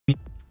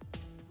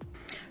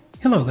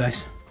Hello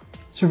guys,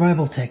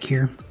 Survival Tech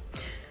here.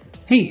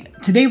 Hey,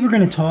 today we're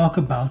going to talk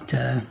about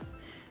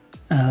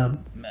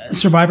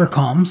survivor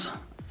comms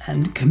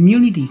and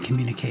community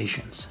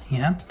communications.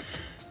 Yeah,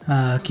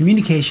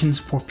 communications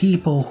for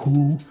people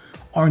who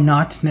are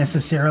not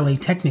necessarily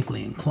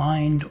technically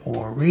inclined,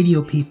 or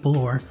radio people,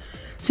 or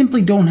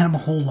simply don't have a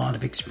whole lot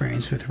of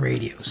experience with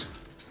radios.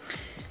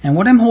 And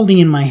what I'm holding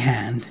in my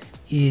hand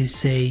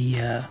is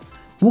a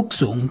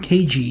Wuxung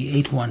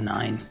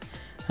KG819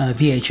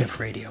 VHF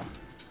radio.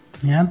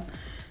 Yeah,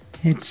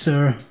 it's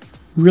a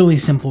really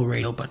simple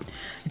radio, but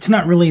it's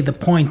not really the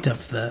point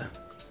of the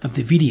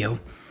video,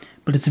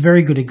 but it's a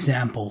very good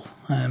example.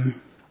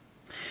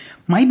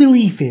 My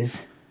belief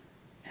is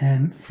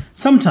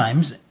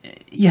sometimes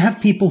you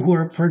have people who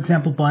are, for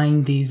example,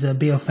 buying these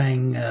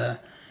Baofeng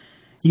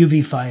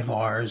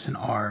UV5Rs and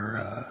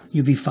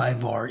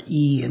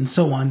UV5RE and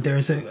so on.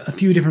 There's a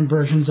few different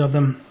versions of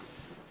them.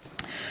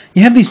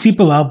 You have these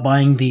people out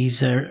buying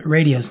these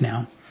radios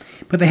now,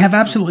 but they have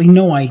absolutely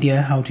no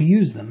idea how to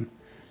use them.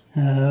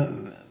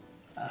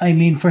 I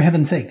mean, for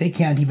heaven's sake, they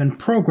can't even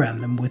program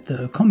them with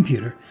the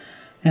computer.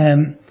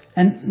 And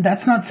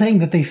that's not saying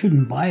that they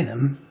shouldn't buy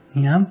them.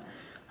 Yeah,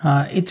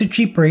 it's a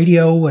cheap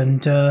radio,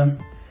 and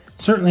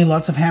certainly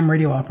lots of ham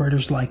radio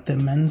operators like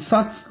them, and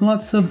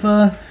lots of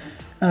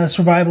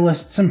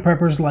survivalists and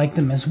preppers like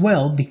them as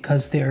well,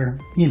 because they're,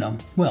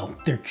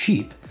 they're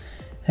cheap.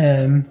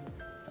 And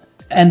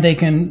they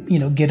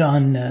can, get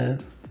on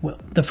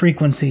the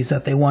frequencies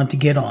that they want to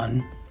get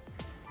on.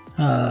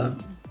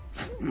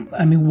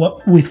 I mean,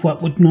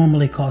 what would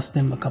normally cost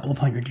them a couple of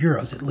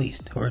 €100 at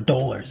least, or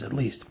dollars at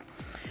least.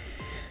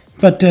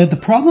 But the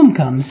problem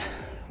comes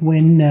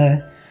when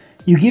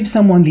you give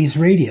someone these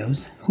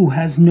radios who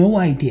has no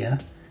idea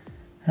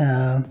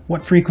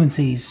what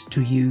frequencies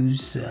to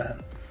use,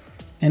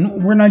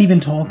 and we're not even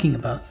talking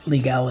about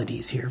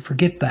legalities here.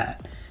 Forget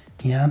that.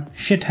 Yeah,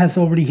 shit has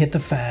already hit the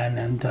fan,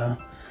 and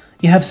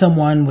you have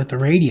someone with the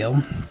radio.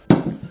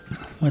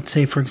 Let's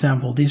say, for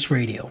example, this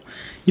radio.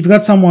 You've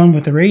got someone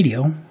with a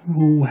radio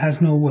who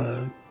has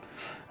no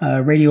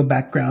radio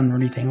background or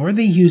anything, or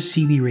they use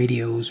CB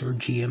radios or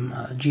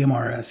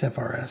GMRS,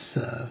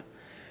 FRS,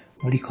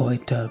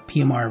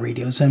 PMR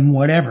radios and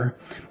whatever.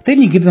 But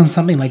then you give them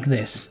something like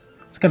this.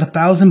 It's got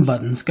 1,000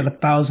 buttons, got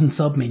 1,000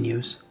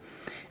 submenus,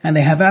 and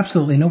they have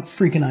absolutely no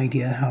freaking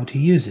idea how to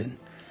use it.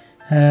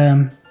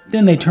 Then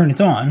they turn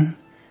it on,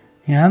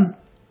 yeah,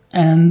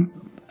 and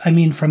I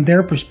mean, from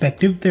their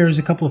perspective, there's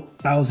a couple of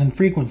 1,000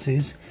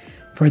 frequencies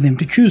for them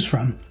to choose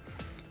from.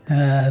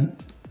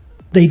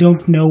 They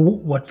don't know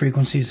what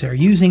frequencies they're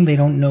using. They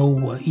don't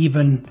know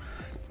even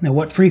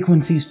what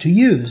frequencies to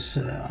use.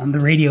 On the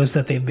radios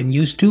that they've been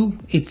used to,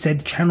 it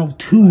said channel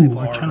 2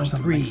 or channel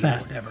 3, like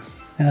that. Whatever.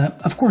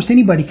 Of course,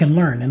 anybody can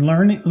learn, and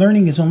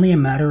learning is only a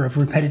matter of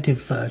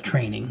repetitive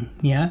training.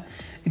 Yeah,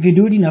 if you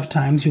do it enough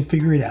times, you'll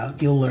figure it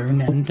out, you'll learn,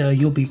 and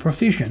you'll be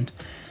proficient.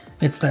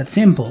 It's that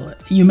simple.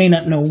 You may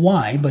not know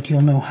why, but you'll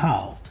know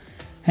how.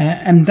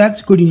 And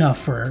that's good enough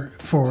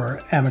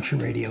for amateur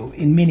radio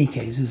in many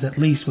cases, at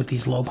least with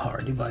these low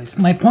power devices.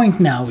 My point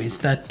now is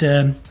that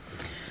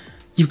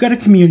you've got a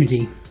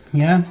community,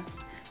 yeah?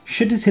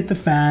 Shit has hit the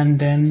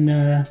fan, and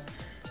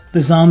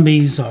the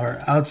zombies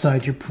are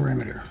outside your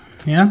perimeter,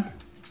 yeah?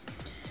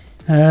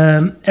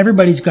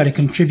 Everybody's got to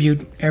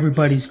contribute.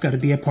 Everybody's got to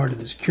be a part of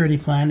the security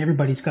plan.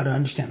 Everybody's got to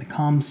understand the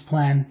comms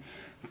plan.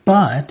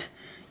 But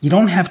you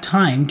don't have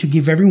time to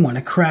give everyone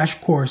a crash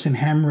course in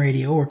ham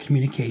radio or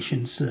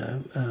communications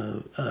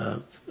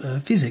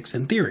physics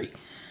and theory.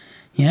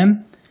 Yeah?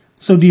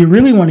 So do you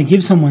really want to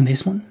give someone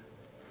this one?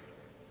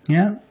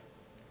 Yeah?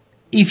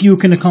 If you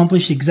can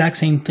accomplish the exact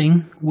same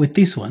thing with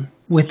this one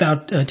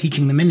without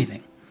teaching them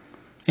anything,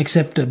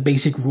 except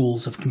basic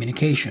rules of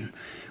communication.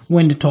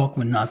 When to talk,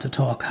 when not to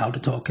talk, how to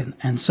talk,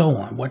 and so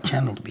on, what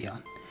channel to be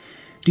on.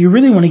 Do you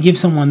really want to give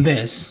someone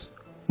this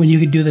when you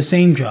could do the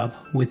same job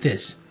with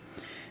this?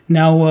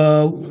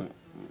 Now,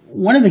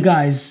 one of the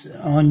guys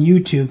on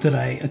YouTube that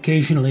I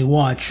occasionally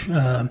watch,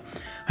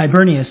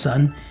 Hibernia's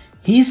son,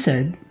 he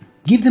said,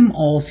 give them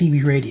all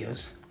CB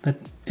radios.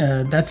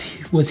 That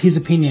was his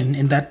opinion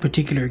in that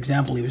particular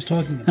example he was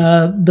talking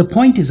about. The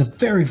point is a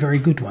very, very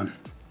good one.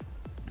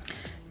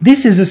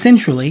 This is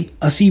essentially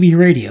a CB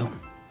radio,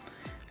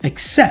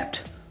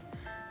 except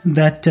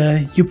that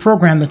you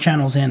program the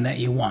channels in that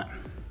you want.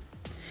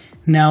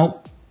 Now,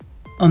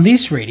 on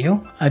this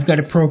radio, I've got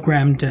it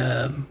programmed,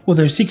 well,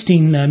 there's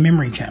 16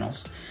 memory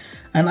channels,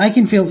 and I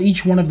can fill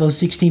each one of those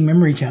 16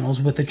 memory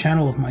channels with a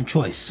channel of my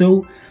choice.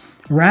 So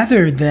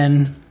rather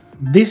than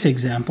this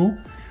example,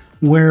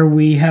 where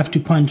we have to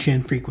punch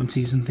in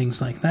frequencies and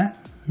things like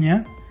that,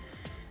 yeah,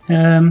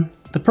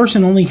 the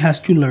person only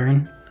has to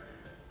learn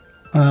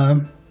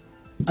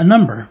a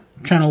number,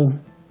 channel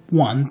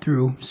 1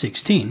 through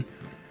 16,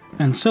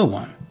 and so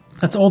on.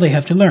 That's all they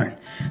have to learn.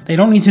 They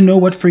don't need to know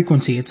what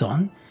frequency it's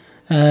on.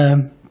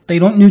 They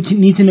don't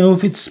need to know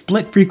if it's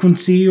split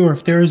frequency or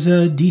if there's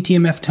a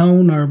DTMF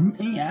tone,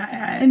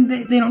 and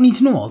they don't need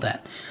to know all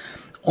that.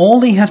 All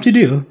they have to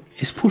do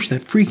is push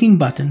that freaking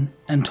button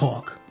and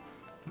talk.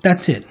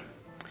 That's it.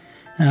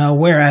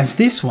 Whereas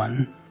this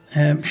one,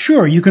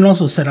 sure, you can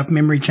also set up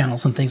memory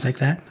channels and things like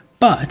that,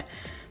 but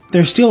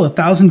there's still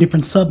 1,000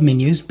 different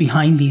sub-menus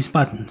behind these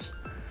buttons.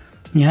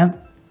 Yeah?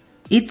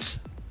 It's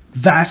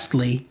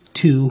vastly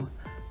too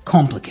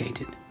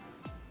complicated.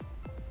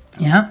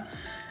 Yeah?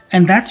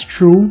 And that's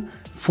true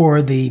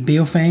for the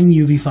Baofeng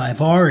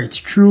UV5R, it's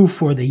true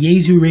for the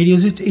Yaesu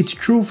radios, it's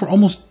true for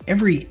almost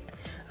every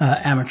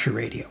amateur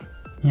radio.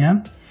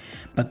 Yeah?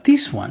 But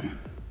this one,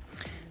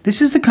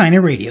 this is the kind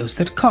of radios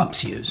that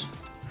cops use.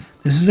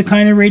 This is the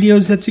kind of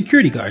radios that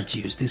security guards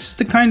use. This is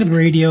the kind of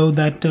radio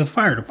that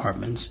fire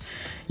departments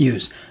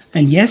use.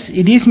 And yes,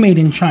 it is made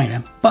in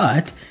China,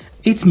 but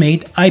it's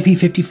made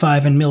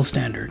IP55 and mil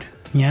standard.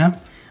 Yeah?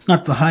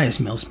 Not the highest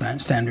mil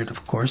standard,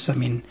 of course. I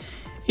mean,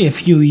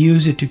 if you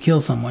use it to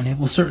kill someone, it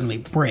will certainly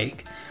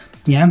break.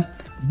 Yeah?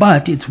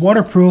 But it's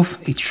waterproof,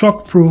 it's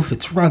shockproof,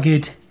 it's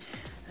rugged.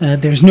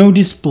 There's no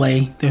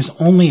display. There's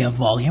only a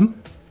volume.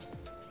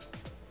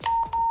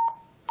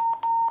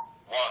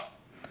 1,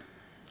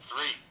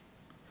 3,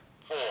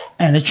 4,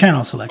 and a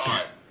channel selector.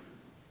 5,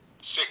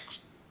 6,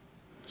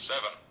 7.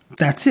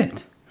 That's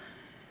it.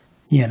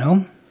 You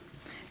know,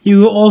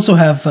 you also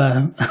have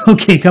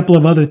okay, a couple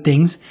of other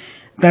things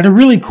that are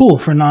really cool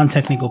for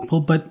non-technical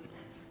people, but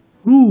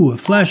ooh, a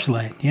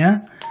flashlight, yeah.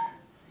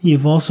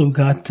 You've also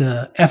got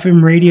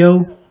FM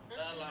radio.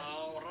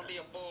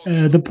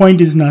 The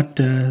point is not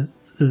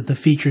the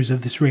features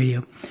of this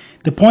radio.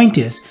 The point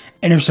is,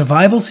 in a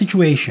survival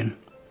situation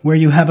where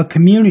you have a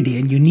community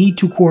and you need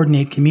to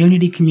coordinate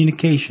community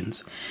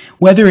communications,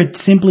 whether it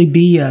simply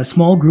be a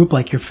small group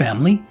like your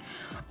family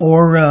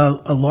or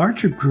a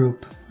larger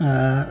group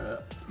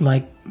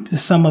like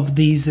some of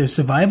these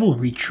survival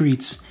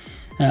retreats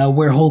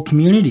where whole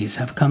communities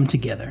have come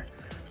together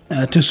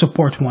to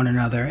support one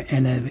another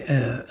in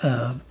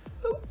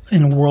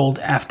a world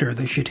after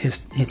the shit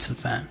hits the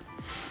fan.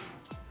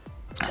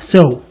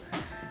 So,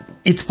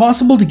 it's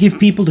possible to give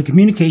people the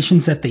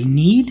communications that they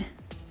need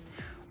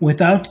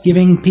without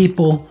giving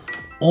people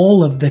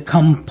all of the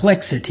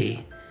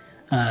complexity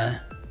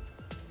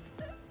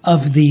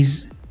of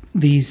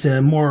these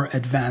more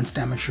advanced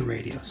amateur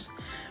radios.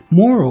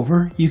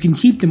 Moreover, you can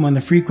keep them on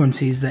the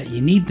frequencies that you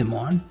need them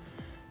on,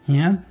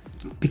 yeah,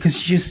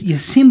 because you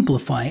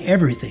simplify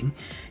everything.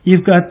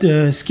 You've got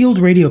skilled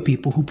radio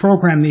people who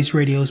program these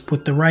radios,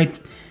 put the right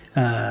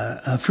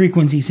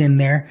frequencies in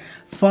there,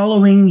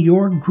 following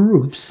your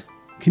group's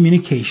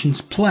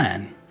communications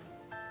plan.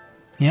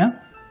 Yeah?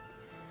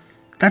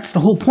 That's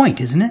the whole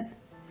point, isn't it?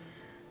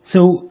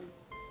 So,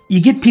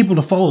 you get people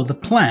to follow the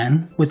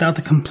plan without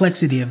the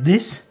complexity of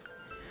this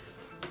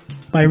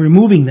by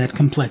removing that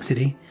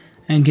complexity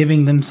and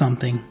giving them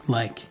something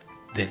like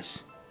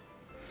this.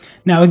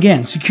 Now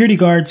again, security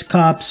guards,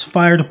 cops,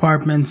 fire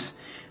departments,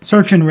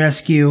 search and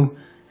rescue,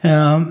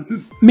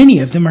 many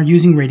of them are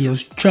using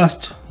radios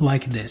just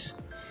like this.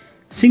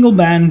 Single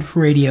band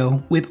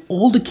radio with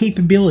all the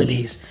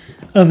capabilities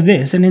of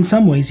this, and in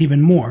some ways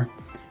even more.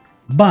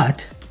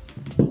 But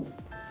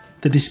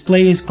the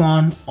display is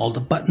gone, all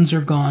the buttons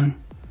are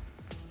gone.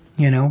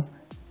 You know,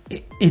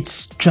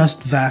 it's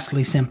just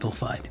vastly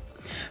simplified.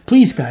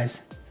 Please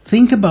guys,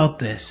 think about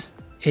this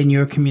in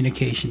your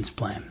communications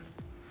plan.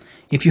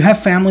 If you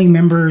have family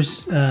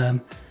members,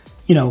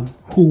 you know,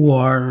 who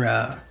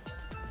are,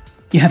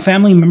 you have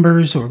family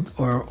members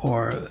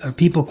or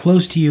people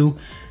close to you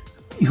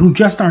who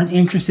just aren't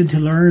interested to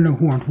learn or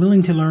who aren't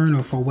willing to learn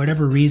or for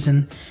whatever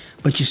reason,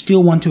 but you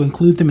still want to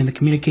include them in the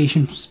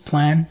communications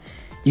plan,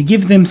 you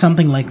give them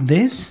something like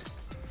this,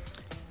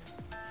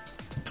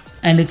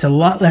 and it's a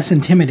lot less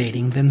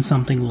intimidating than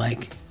something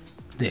like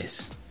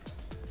this.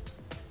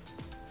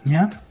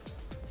 Yeah?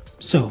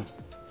 So,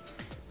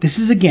 this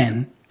is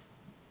again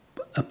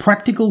a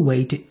practical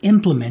way to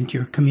implement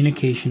your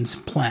communications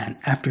plan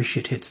after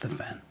shit hits the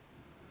fan.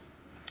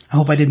 I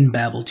hope I didn't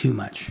babble too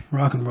much.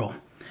 Rock and roll.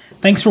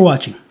 Thanks for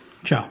watching.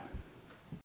 Ciao.